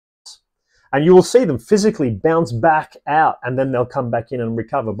And you will see them physically bounce back out, and then they'll come back in and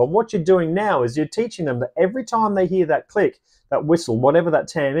recover. But what you're doing now is you're teaching them that every time they hear that click, that whistle, whatever that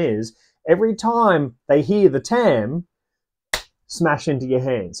tam is, every time they hear the tam, smash into your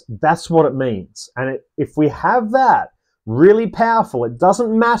hands. That's what it means. And if we have that really powerful, it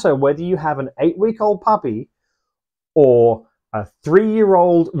doesn't matter whether you have an 8-week-old puppy or a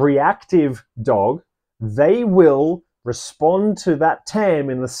 3-year-old reactive dog, they will respond to that tam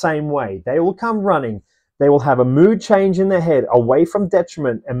in the same way. They will come running. They will have a mood change in their head, away from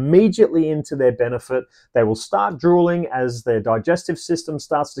detriment, immediately into their benefit. They will start drooling as their digestive system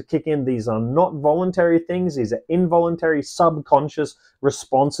starts to kick in. These are not voluntary things. These are involuntary, subconscious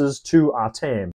responses to our tam.